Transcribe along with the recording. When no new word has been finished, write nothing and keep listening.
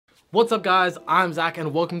What's up guys, I'm Zach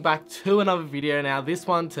and welcome back to another video. Now this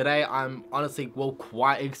one today I'm honestly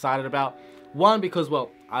quite excited about. One, because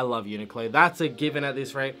I love UNIQLO, that's a given at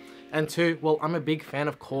this rate, and two, I'm a big fan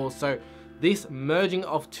of KAWS, so this merging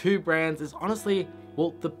of two brands is honestly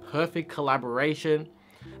the perfect collaboration.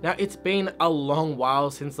 Now it's been a long while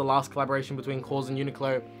since the last collaboration between KAWS and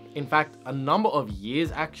UNIQLO. In fact, a number of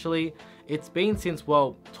years actually. It's been since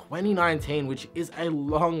 2019, which is a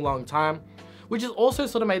long time, which has also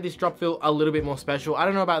sort of made this drop feel a little bit more special. I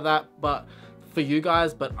don't know about that, but for you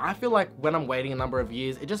guys, but I feel like when I'm waiting a number of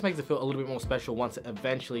years, it just makes it feel a little bit more special once it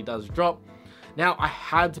eventually does drop. Now, I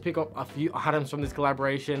had to pick up a few items from this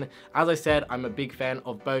collaboration. As I said, I'm a big fan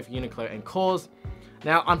of both UNIQLO and KAWS.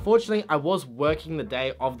 Now, unfortunately, I was working the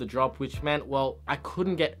day of the drop, which meant, I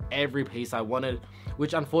couldn't get every piece I wanted,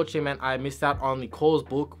 which unfortunately meant I missed out on the KAWS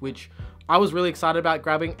book, which I was really excited about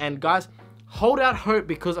grabbing. And guys, hold out hope,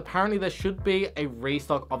 because apparently there should be a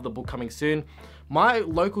restock of the book coming soon. My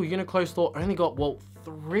local UNIQLO store only got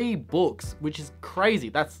 3 books, which is crazy.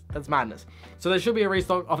 That's madness. So there should be a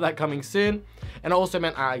restock of that coming soon. And it also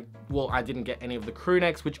meant I didn't get any of the crew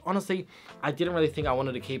necks, which honestly I didn't really think I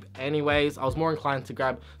wanted to keep anyways. I was more inclined to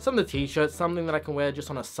grab some of the t-shirts, something that I can wear just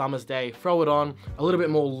on a summer's day, throw it on, a little bit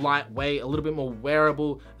more lightweight, a little bit more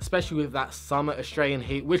wearable, especially with that summer Australian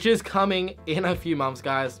heat, which is coming in a few months,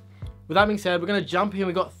 guys. With that being said, we're going to jump in.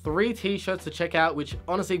 We got 3 t-shirts to check out, which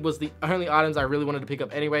honestly was the only items I really wanted to pick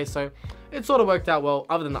up anyway, so it sort of worked out well,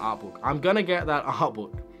 other than the art book. I'm going to get that art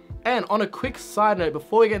book. And on a quick side note,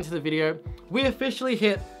 before we get into the video, we officially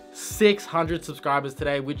hit 600 subscribers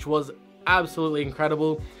today, which was absolutely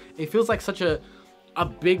incredible. It feels like such a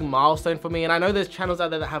big milestone for me, and I know there's channels out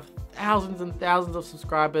there that have thousands and thousands of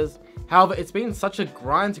subscribers. However, it's been such a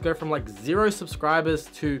grind to go from 0 subscribers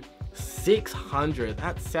to 600.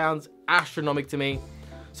 That sounds astronomical to me.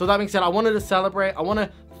 So that being said, I wanted to celebrate. I want to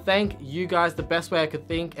thank you guys the best way I could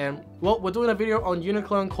think, and we're doing a video on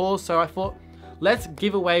UNIQLO and KAWS, so I thought let's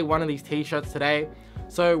give away one of these t-shirts today.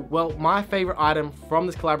 So my favorite item from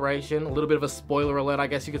this collaboration, a little bit of a spoiler alert I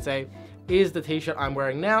guess you could say, is the t-shirt I'm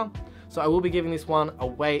wearing now. So I will be giving this one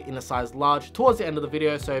away in a size large towards the end of the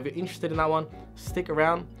video, so if you're interested in that one, stick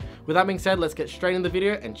around. With that being said, let's get straight in the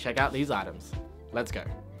video and check out these items. Let's go.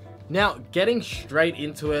 Now, getting straight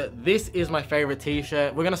into it, this is my favorite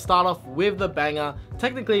t-shirt. We're gonna start off with the banger.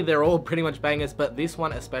 Technically, they're all pretty much bangers, but this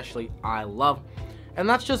one especially I love. And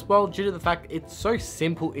that's just, due to the fact it's so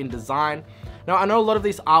simple in design. Now, I know a lot of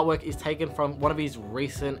this artwork is taken from one of his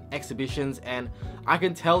recent exhibitions, and I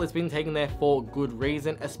can tell it's been taken there for good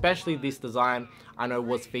reason, especially this design I know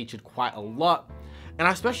was featured quite a lot. And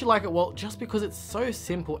I especially like it, just because it's so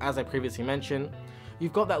simple, as I previously mentioned.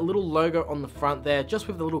 You've got that little logo on the front there, just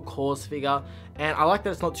with the little KAWS figure, and I like that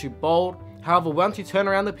it's not too bold. However, once you turn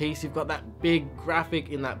around the piece, you've got that big graphic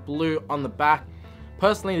in that blue on the back.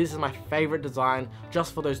 Personally, this is my favorite design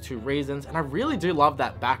just for those 2 reasons, and I really do love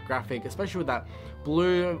that back graphic, especially with that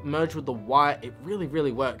blue merged with the white. It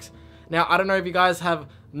really works. Now, I don't know if you guys have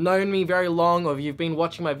known me very long or if you've been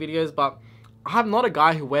watching my videos, but I'm not a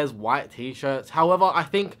guy who wears white t-shirts. However, I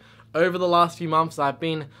think over the last few months, I've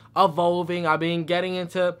been evolving. I've been getting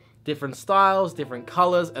into different styles, different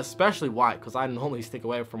colors, especially white, because I normally stick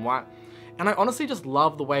away from white. And I honestly just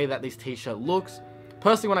love the way that this t-shirt looks.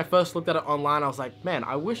 Personally, when I first looked at it online, I was like, man,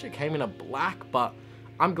 I wish it came in a black, but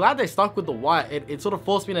I'm glad they stuck with the white. It sort of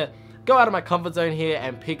forced me to go out of my comfort zone here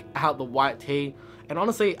and pick out the white tee. And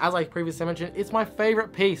honestly, as I previously mentioned, it's my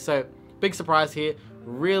favorite piece, so big surprise here.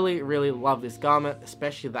 Really love this garment,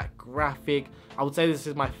 especially that graphic. I would say this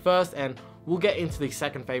is my first, and we'll get into the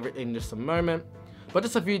second favorite in just a moment. But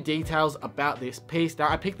just a few details about this piece. Now,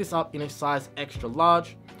 I picked this up in a size extra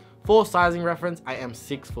large. For sizing reference, I am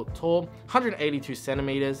 6 foot tall, 182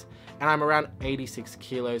 centimeters, and I'm around 86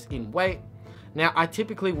 kilos in weight. Now, I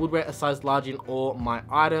typically would wear a size large in all my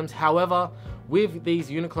items. However, with these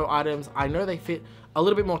UNIQLO items, I know they fit a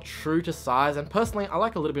little bit more true to size, and personally, I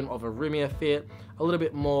like a little bit of a roomier fit, a little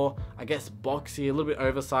bit more, I guess, boxy, a little bit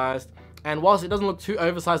oversized. And whilst it doesn't look too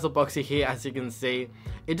oversized or boxy here, as you can see,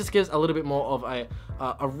 it just gives a little bit more of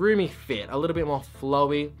a roomy fit, a little bit more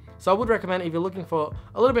flowy. So I would recommend, if you're looking for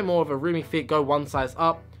a little bit more of a roomy fit, go one size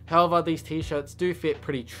up. However, these t-shirts do fit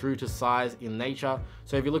pretty true to size in nature.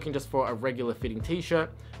 So if you're looking just for a regular fitting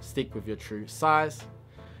t-shirt, stick with your true size.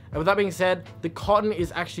 And with that being said, the cotton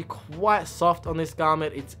is actually quite soft on this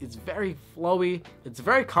garment. It's very flowy, it's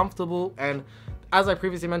very comfortable, and as I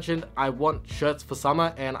previously mentioned, I want shirts for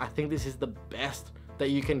summer, and I think this is the best that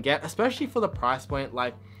you can get, especially for the price point.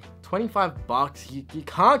 Like 25 bucks, you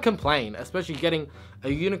can't complain, especially getting a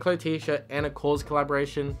UNIQLO t-shirt and a KAWS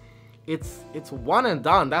collaboration. It's one and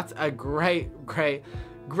done. That's a great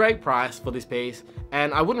great price for this piece,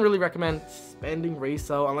 and I wouldn't really recommend spending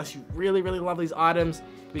resale unless you really love these items,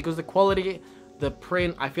 because the quality, the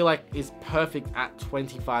print, I feel like is perfect at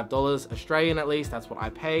 $25 Australian, at least that's what I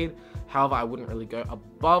paid. However, I wouldn't really go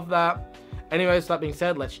above that. Anyways, that being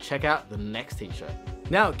said, let's check out the next t-shirt.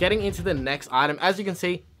 Now, getting into the next item, as you can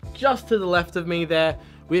see just to the left of me there,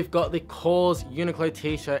 we've got the KAWS UNIQLO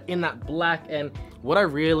t-shirt in that black. And what I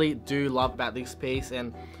really do love about this piece,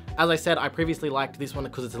 and as I said, I previously liked this one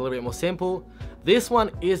because it's a little bit more simple. This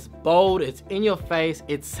one is bold, it's in your face,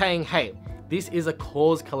 it's saying, hey, this is a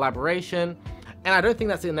KAWS collaboration. And I don't think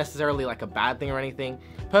that's necessarily like a bad thing or anything.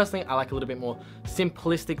 Personally, I like a little bit more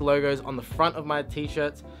simplistic logos on the front of my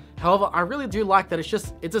t-shirts. However, I really do like that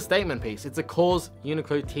it's a statement piece. It's a KAWS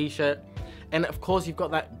UNIQLO t-shirt. And of course, you've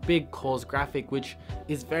got that big KAWS graphic, which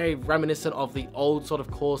is very reminiscent of the old sort of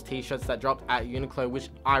KAWS t-shirts that dropped at UNIQLO, which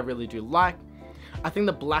I really do like. I think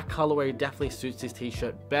the black colorway definitely suits this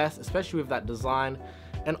t-shirt best, especially with that design.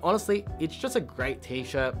 And honestly, it's just a great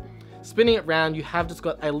t-shirt. Spinning it round, you have just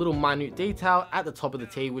got a little minute detail at the top of the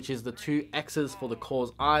T, which is the 2 X's for the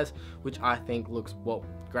KAWS eyes, which I think looks, well,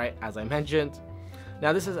 great, as I mentioned.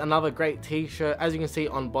 Now, this is another great t-shirt. As you can see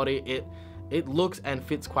on body, it looks and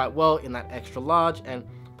fits quite well in that extra large, and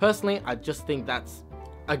personally, I just think that's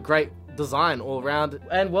a great design all around.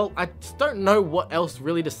 And well, I just don't know what else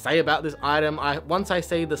really to say about this item. Once I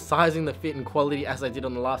say the sizing, the fit, and quality, as I did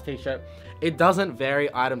on the last t-shirt, it doesn't vary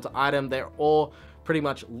item to item. They're all pretty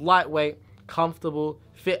much lightweight, comfortable,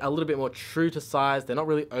 fit a little bit more true to size. They're not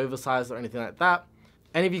really oversized or anything like that.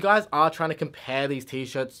 And if you guys are trying to compare these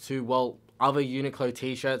t-shirts to, well, other UNIQLO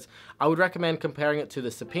t-shirts, I would recommend comparing it to the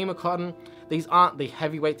Supima cotton. These aren't the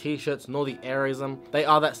heavyweight t-shirts nor the Airism. They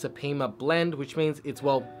are that Supima blend, which means it's,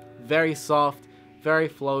 well, very soft, very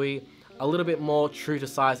flowy, a little bit more true to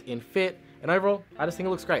size in fit, and overall, I just think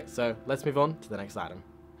it looks great. So let's move on to the next item.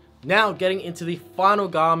 Now, getting into the final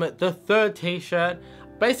garment, the third t-shirt.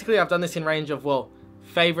 Basically, I've done this in range of, well,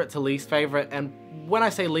 favorite to least favorite. And when I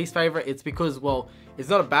say least favorite, it's because, well, it's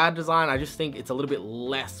not a bad design. I just think it's a little bit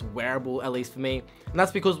less wearable, at least for me. And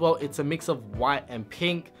that's because, well, it's a mix of white and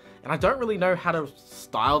pink. And I don't really know how to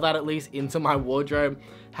style that, at least, into my wardrobe.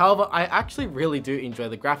 However, I actually really do enjoy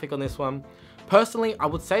the graphic on this one. Personally, I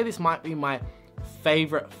would say this might be my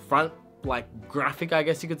favorite front, like, graphic, I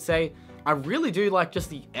guess you could say. I really do like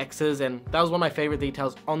just the X's, and that was one of my favorite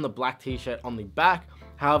details on the black t-shirt on the back.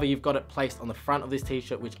 However, you've got it placed on the front of this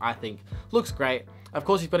t-shirt, which I think looks great. Of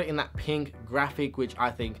course, you've got it in that pink graphic, which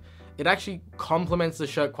I think it actually complements the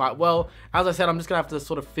shirt quite well. As I said, I'm just gonna have to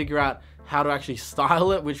sort of figure out how to actually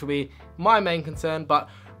style it, which will be my main concern. But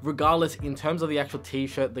regardless, in terms of the actual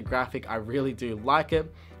t-shirt, the graphic, I really do like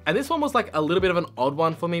it. And this one was like a little bit of an odd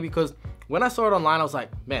one for me, because when I saw it online, I was like,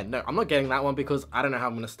 man, no, I'm not getting that one because I don't know how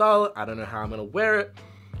I'm gonna style it. I don't know how I'm gonna wear it.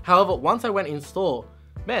 However, once I went in store,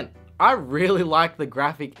 man, I really like the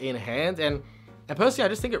graphic in hand, and personally, I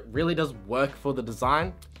just think it really does work for the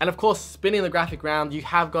design. And of course, spinning the graphic round, you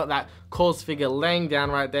have got that KAWS figure laying down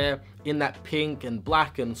right there in that pink and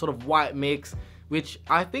black and sort of white mix, which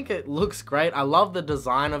I think it looks great. I love the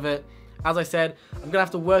design of it. As I said, I'm gonna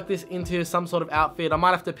have to work this into some sort of outfit. I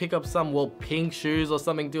might have to pick up some, well, pink shoes or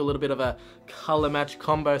something, do a little bit of a color match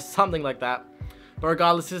combo, something like that. But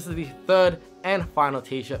regardless, this is the third and final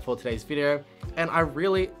t-shirt for today's video, and I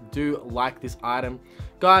really do like this item.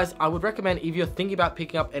 Guys, I would recommend, if you're thinking about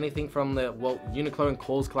picking up anything from the, well, UNIQLO and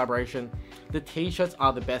KAWS collaboration, the t-shirts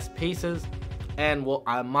are the best pieces. And, well,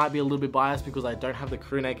 I might be a little bit biased because I don't have the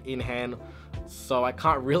crew neck in hand, so I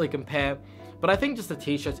can't really compare. But I think just the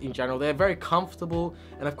t-shirts in general, they're very comfortable.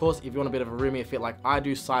 And of course, if you want a bit of a roomier fit like I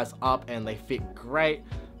do, size up, and they fit great.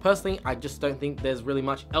 Personally, I just don't think there's really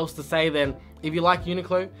much else to say than, if you like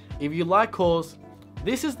UNIQLO, if you like KAWS,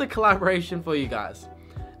 this is the collaboration for you guys.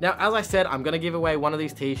 Now, as I said, I'm gonna give away one of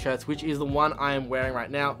these t-shirts, which is the one I am wearing right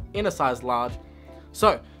now in a size large.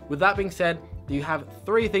 So with that being said, you have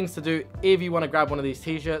 3 things to do if you wanna grab one of these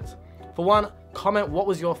t-shirts. For one, comment what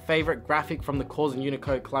was your favorite graphic from the KAWS and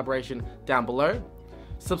UNIQLO collaboration down below.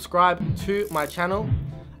 Subscribe to my channel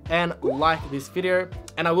and like this video,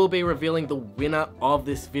 and I will be revealing the winner of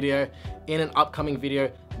this video in an upcoming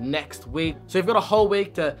video next week. So you've got a whole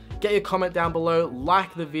week to get your comment down below,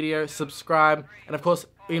 like the video, subscribe, and of course,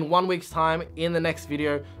 in 1 week's time, in the next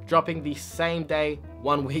video, dropping the same day,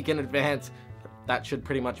 1 week in advance. That should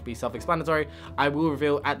pretty much be self-explanatory. I will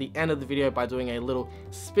reveal at the end of the video by doing a little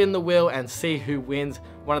spin the wheel and see who wins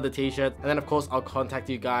one of the t-shirts. And then of course, I'll contact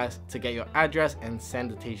you guys to get your address and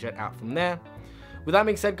send the t-shirt out from there. With that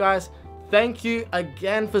being said, guys, thank you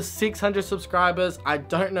again for 600 subscribers. I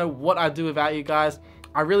don't know what I'd do without you guys.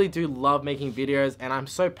 I really do love making videos, and I'm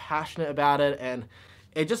so passionate about it, and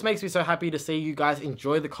It just makes me so happy to see you guys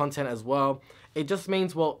enjoy the content as well. It just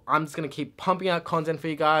means, well, I'm just going to keep pumping out content for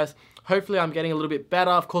you guys. Hopefully I'm getting a little bit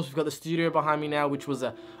better. Of course, we've got the studio behind me now, which was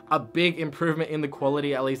a big improvement in the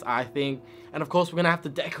quality, at least I think. And of course, we're going to have to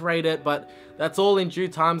decorate it, but that's all in due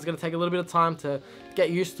time. It's going to take a little bit of time to get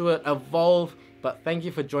used to it, evolve. But thank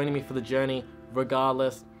you for joining me for the journey,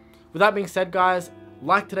 regardless. With that being said, guys,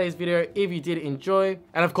 like today's video if you did enjoy.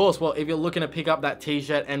 And of course, well, if you're looking to pick up that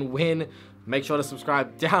t-shirt and win, make sure to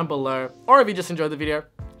subscribe down below. Or if you just enjoyed the video,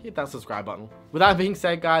 hit that subscribe button. With that being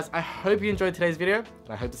said, guys, I hope you enjoyed today's video, and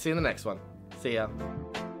I hope to see you in the next one. See ya.